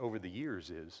noticed over the years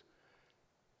is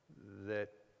that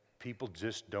people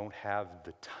just don't have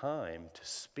the time to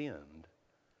spend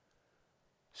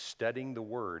studying the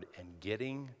Word and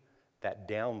getting that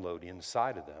download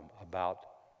inside of them about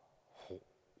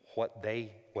what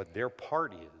their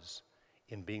part is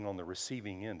in being on the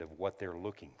receiving end of what they're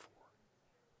looking for.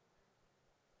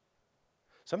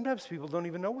 Sometimes people don't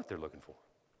even know what they're looking for.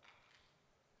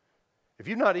 If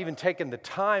you've not even taken the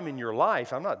time in your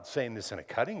life, I'm not saying this in a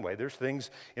cutting way, there's things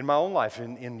in my own life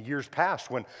in years past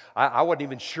when I wasn't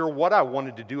even sure what I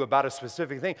wanted to do about a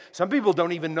specific thing. Some people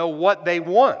don't even know what they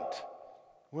want.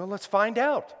 Well, let's find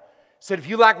out. It said, if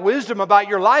you lack wisdom about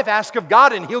your life, ask of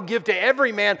God and He'll give to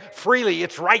every man freely.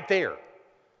 It's right there.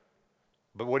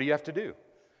 But what do you have to do?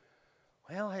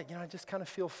 Well, I just kind of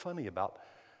feel funny about,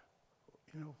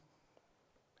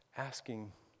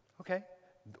 asking. Okay,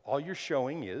 all you're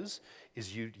showing is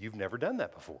you've never done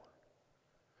that before.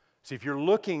 See, if you're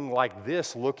looking like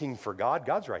this, looking for God,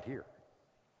 God's right here.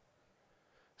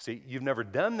 See, you've never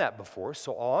done that before,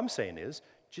 so all I'm saying is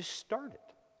just start it.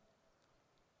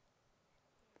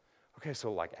 Okay,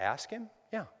 so like ask Him?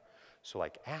 Yeah. So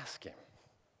like ask Him,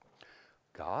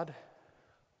 God,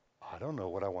 I don't know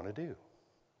what I want to do.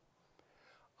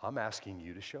 I'm asking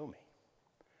you to show me.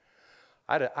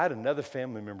 I had another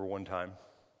family member one time,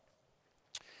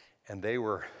 and they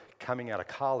were coming out of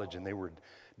college, and they were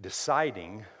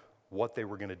deciding what they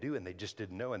were going to do, and they just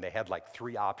didn't know, and they had like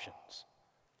 3 options.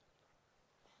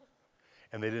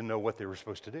 And they didn't know what they were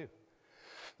supposed to do.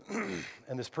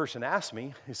 And this person asked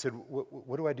me, he said,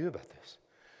 what do I do about this?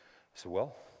 I said,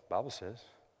 well, the Bible says,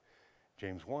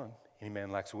 James 1, any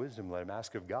man lacks wisdom, let him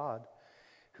ask of God,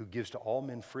 who gives to all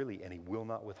men freely, and He will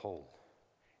not withhold.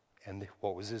 And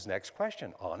what was his next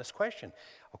question? Honest question.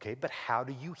 Okay, but how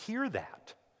do you hear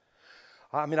that?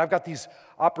 I mean, I've got these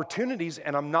opportunities,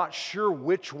 and I'm not sure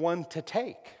which one to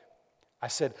take. I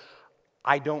said,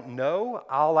 I don't know.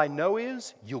 All I know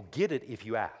is you'll get it if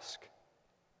you ask.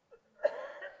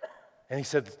 And he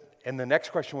said, and the next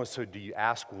question was, so do you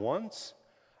ask once?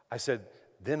 I said,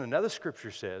 then another scripture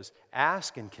says,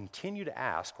 ask and continue to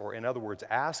ask, or in other words,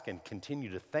 ask and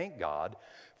continue to thank God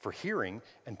for hearing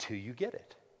until you get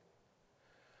it.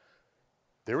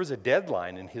 There was a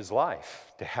deadline in his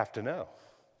life to have to know.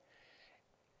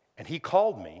 And he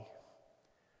called me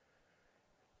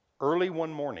early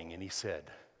one morning and he said,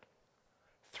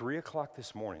 3 o'clock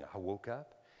this morning, I woke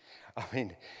up. I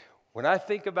mean, when I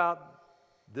think about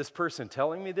this person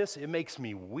telling me this, it makes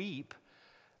me weep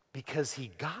because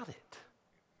he got it.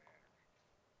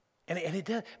 And it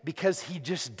does, because he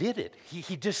just did it.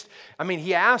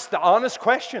 He asked the honest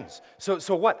questions.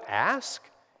 So what? Ask?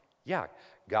 Yeah,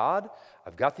 God,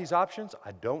 I've got these options.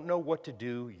 I don't know what to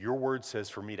do. Your word says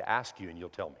for me to ask you and you'll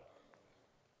tell me.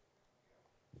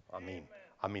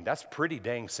 I mean, that's pretty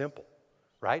dang simple,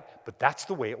 right? But that's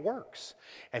the way it works.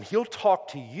 And He'll talk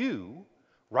to you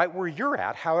right where you're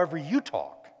at, however you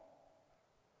talk.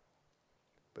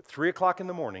 But 3 o'clock in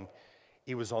the morning,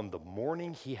 it was on the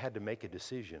morning he had to make a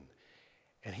decision.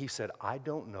 And he said, I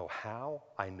don't know how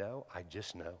I know, I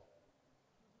just know.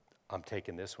 I'm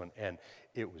taking this one. And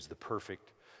it was the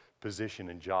perfect position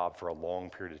and job for a long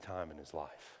period of time in his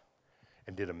life.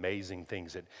 And did amazing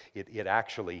things. It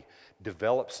actually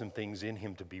developed some things in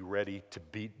him to be ready to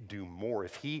do more.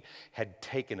 If he had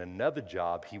taken another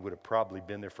job, he would have probably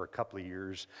been there for a couple of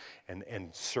years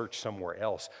and searched somewhere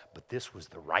else. But this was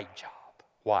the right job.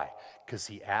 Why? Because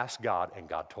he asked God and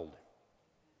God told him.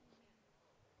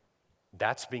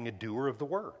 That's being a doer of the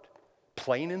word.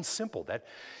 Plain and simple.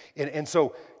 And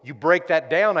so you break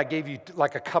that down. I gave you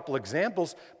like a couple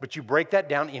examples, but you break that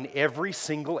down in every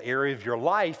single area of your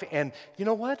life. And you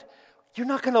know what? You're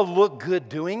not going to look good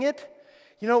doing it.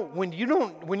 You know, when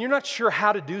you're not sure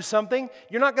how to do something,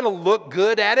 you're not going to look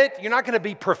good at it. You're not going to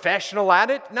be professional at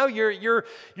it. No, you're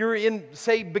in,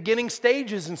 say, beginning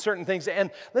stages in certain things.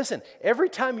 And listen, every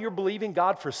time you're believing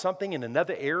God for something in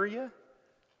another area,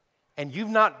 and you've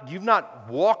not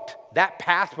walked that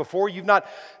path before, you've not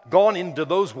gone into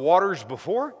those waters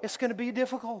before, it's going to be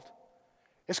difficult.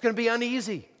 It's going to be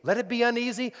uneasy. Let it be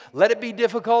uneasy. Let it be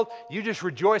difficult. You just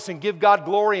rejoice and give God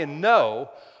glory and know,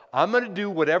 I'm going to do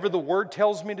whatever the Word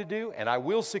tells me to do, and I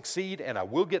will succeed, and I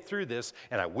will get through this,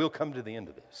 and I will come to the end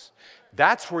of this.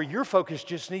 That's where your focus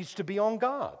just needs to be on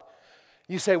God.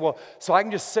 You say, well, so I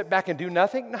can just sit back and do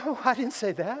nothing? No, I didn't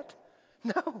say that.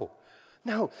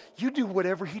 No, you do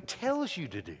whatever He tells you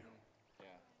to do.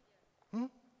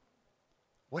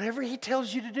 Whatever He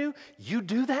tells you to do, you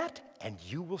do that, and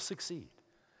you will succeed.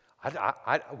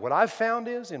 What I've found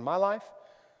is, in my life,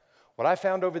 what I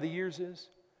found over the years is,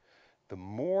 the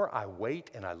more I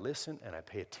wait and I listen and I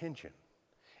pay attention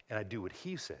and I do what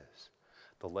he says,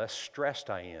 the less stressed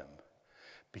I am.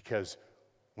 Because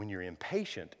when you're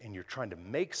impatient and you're trying to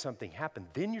make something happen,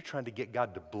 then you're trying to get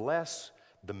God to bless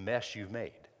the mess you've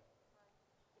made.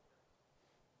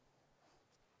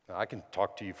 Now, I can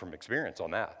talk to you from experience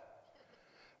on that.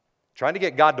 Trying to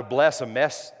get God to bless a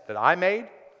mess that I made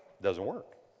doesn't work.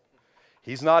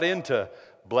 He's not into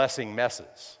blessing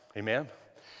messes. Amen?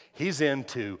 He's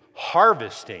into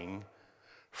harvesting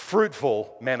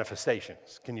fruitful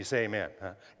manifestations. Can you say amen?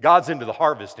 Huh? God's into the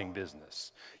harvesting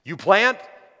business. You plant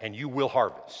and you will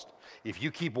harvest if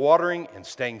you keep watering and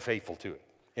staying faithful to it.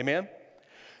 Amen?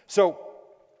 So,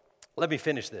 let me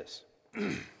finish this.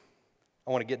 I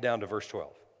want to get down to verse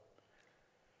 12.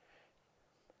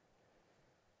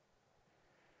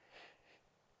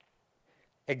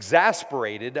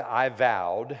 Exasperated, I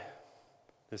vowed.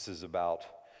 This is about,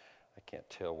 I can't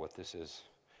tell what this is.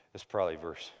 It's probably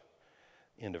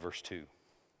end of verse 2.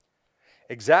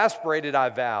 Exasperated, I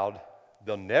vowed,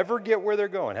 they'll never get where they're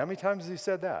going. How many times has he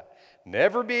said that?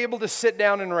 Never be able to sit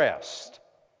down and rest.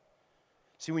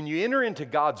 See, when you enter into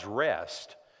God's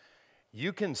rest,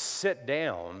 you can sit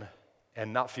down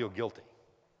and not feel guilty.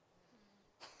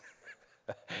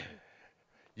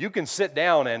 You can sit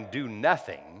down and do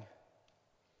nothing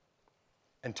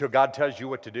until God tells you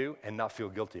what to do and not feel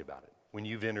guilty about it when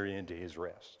you've entered into his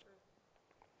rest.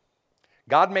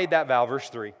 God made that vow, verse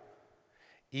 3,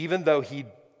 even though he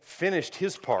finished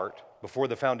his part before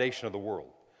the foundation of the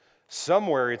world.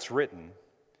 Somewhere it's written,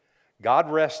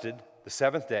 God rested the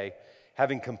seventh day,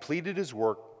 having completed his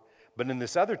work. But in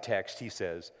this other text, he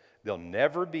says, they'll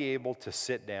never be able to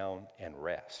sit down and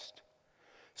rest.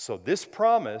 So this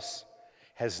promise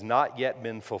has not yet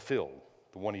been fulfilled,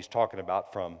 the one he's talking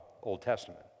about from Old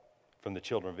Testament, from the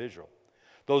children of Israel.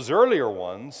 Those earlier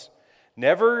ones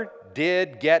never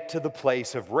did get to the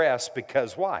place of rest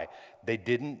because why? They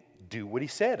didn't do what he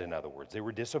said, in other words. They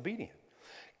were disobedient.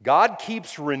 God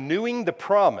keeps renewing the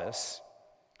promise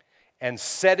and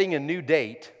setting a new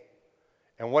date.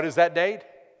 And what is that date?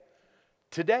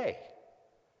 Today.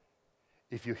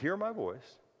 If you hear my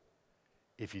voice,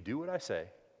 if you do what I say,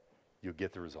 you'll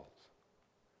get the results.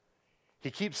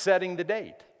 He keeps setting the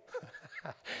date.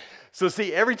 So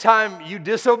see, every time you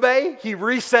disobey, he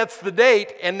resets the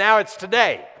date, and now it's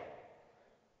today.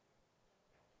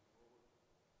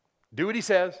 Do what he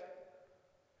says.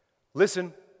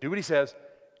 Listen, do what he says,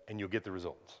 and you'll get the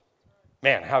results.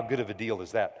 Man, how good of a deal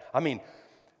is that? I mean,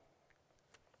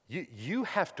 you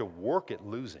have to work at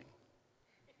losing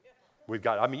with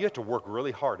God. I mean, you have to work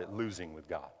really hard at losing with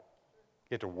God.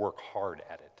 You have to work hard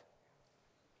at it.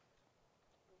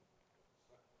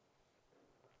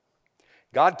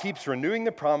 God keeps renewing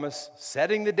the promise,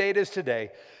 setting the date as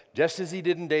today, just as he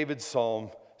did in David's psalm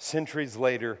centuries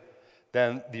later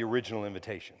than the original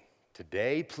invitation.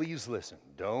 Today, please listen.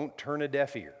 Don't turn a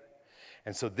deaf ear.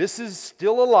 And so this is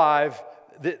still alive.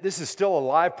 This is still a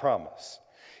live promise.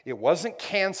 It wasn't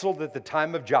canceled at the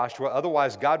time of Joshua.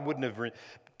 Otherwise, God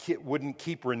wouldn't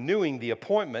keep renewing the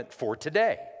appointment for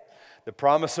today. The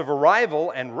promise of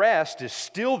arrival and rest is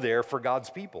still there for God's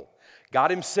people.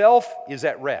 God himself is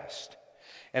at rest.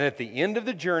 And at the end of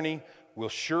the journey, we'll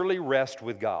surely rest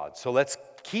with God. So let's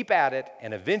keep at it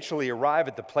and eventually arrive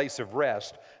at the place of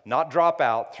rest, not drop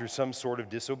out through some sort of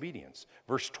disobedience.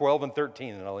 Verse 12 and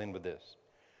 13, and I'll end with this.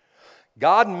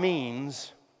 God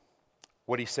means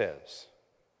what he says.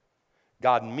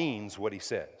 God means what he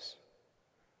says.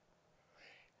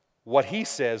 What he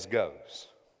says goes.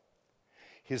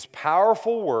 His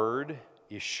powerful word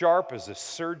is sharp as a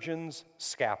surgeon's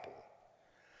scalpel,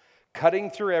 cutting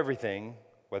through everything,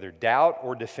 whether doubt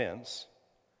or defense,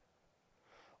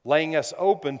 laying us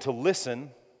open to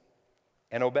listen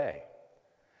and obey.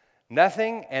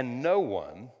 Nothing and no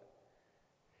one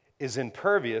is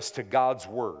impervious to God's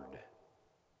word.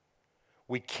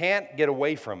 We can't get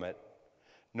away from it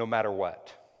no matter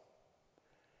what.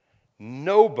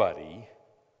 Nobody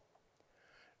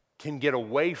can get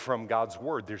away from God's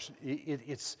word.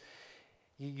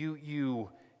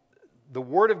 The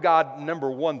word of God,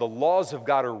 number one, the laws of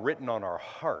God are written on our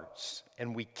hearts,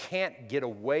 and we can't get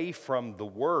away from the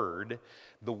word.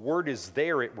 The word is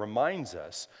there, it reminds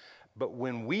us. But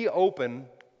when we open,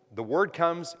 the word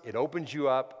comes, it opens you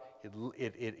up,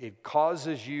 it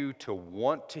causes you to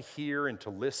want to hear and to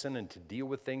listen and to deal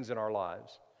with things in our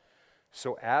lives.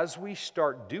 So as we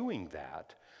start doing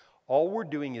that, all we're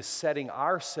doing is setting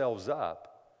ourselves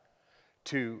up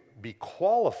to be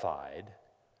qualified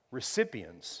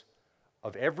recipients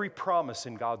of every promise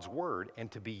in God's word and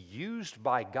to be used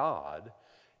by God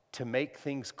to make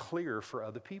things clear for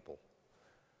other people.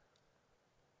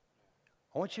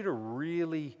 I want you to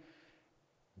really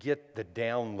get the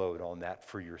download on that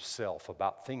for yourself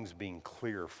about things being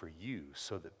clear for you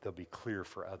so that they'll be clear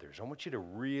for others. I want you to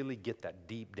really get that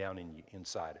deep down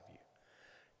inside of you.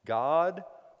 God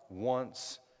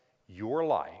wants your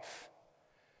life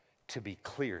to be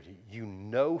clear. You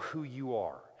know who you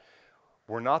are.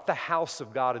 We're not the house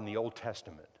of God in the Old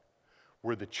Testament.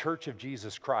 We're the church of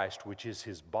Jesus Christ, which is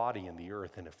his body in the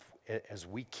earth. And as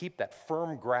we keep that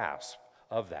firm grasp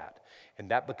of that, and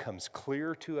that becomes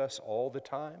clear to us all the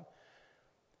time,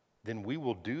 then we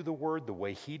will do the word the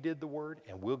way he did the word,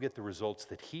 and we'll get the results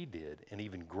that he did, and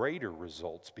even greater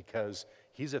results, because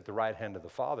he's at the right hand of the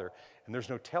Father, and there's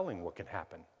no telling what can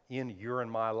happen in your and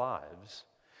my lives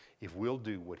if we'll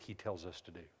do what he tells us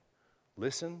to do.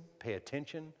 Listen, pay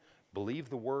attention, believe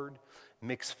the word,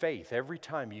 mix faith every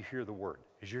time you hear the word.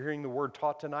 As you're hearing the word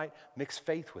taught tonight, mix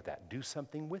faith with that. Do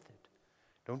something with it.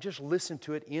 Don't just listen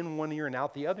to it in one ear and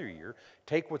out the other ear.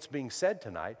 Take what's being said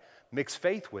tonight, mix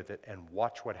faith with it, and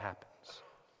watch what happens.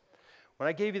 When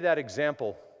I gave you that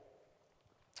example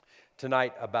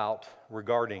tonight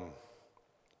regarding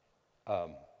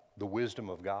the wisdom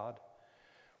of God,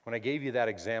 when I gave you that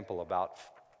example about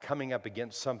coming up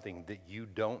against something that you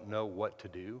don't know what to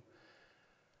do,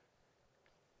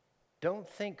 don't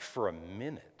think for a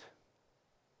minute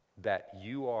that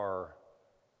you are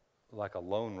like a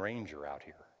lone ranger out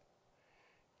here.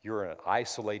 You're an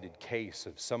isolated case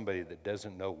of somebody that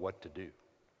doesn't know what to do.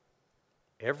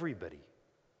 Everybody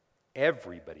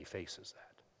faces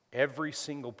that. Every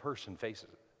single person faces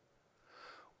it.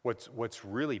 What's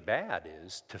really bad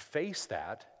is to face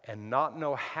that and not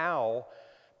know how,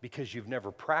 because you've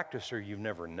never practiced or you've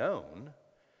never known.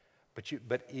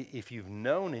 But if you've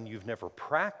known and you've never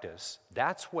practiced,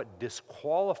 that's what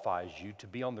disqualifies you to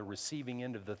be on the receiving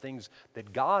end of the things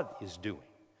that God is doing.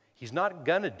 He's not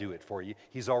going to do it for you.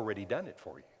 He's already done it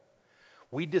for you.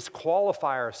 We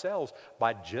disqualify ourselves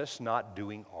by just not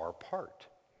doing our part.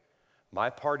 My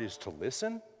part is to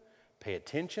listen, pay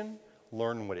attention,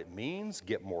 learn what it means,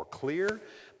 get more clear,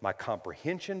 my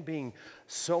comprehension being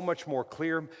so much more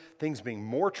clear, things being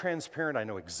more transparent. I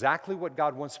know exactly what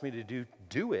God wants me to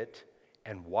do it,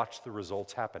 and watch the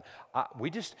results happen.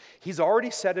 He's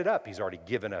already set it up. He's already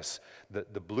given us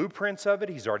the blueprints of it.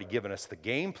 He's already given us the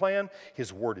game plan.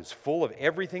 His word is full of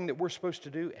everything that we're supposed to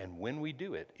do, and when we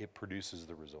do it, it produces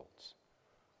the results.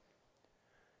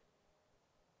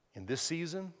 In this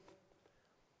season,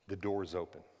 the door is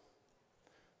open.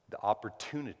 The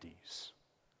opportunities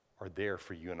are there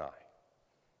for you and I.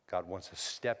 God wants us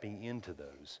stepping into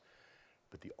those.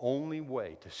 But the only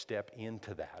way to step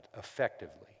into that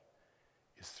effectively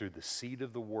is through the seed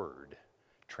of the word,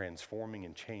 transforming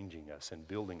and changing us and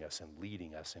building us and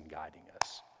leading us and guiding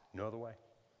us. No other way.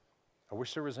 I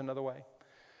wish there was another way,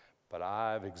 but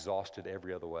I've exhausted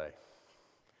every other way.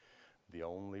 The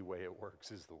only way it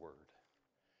works is the word.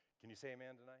 Can you say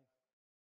amen tonight?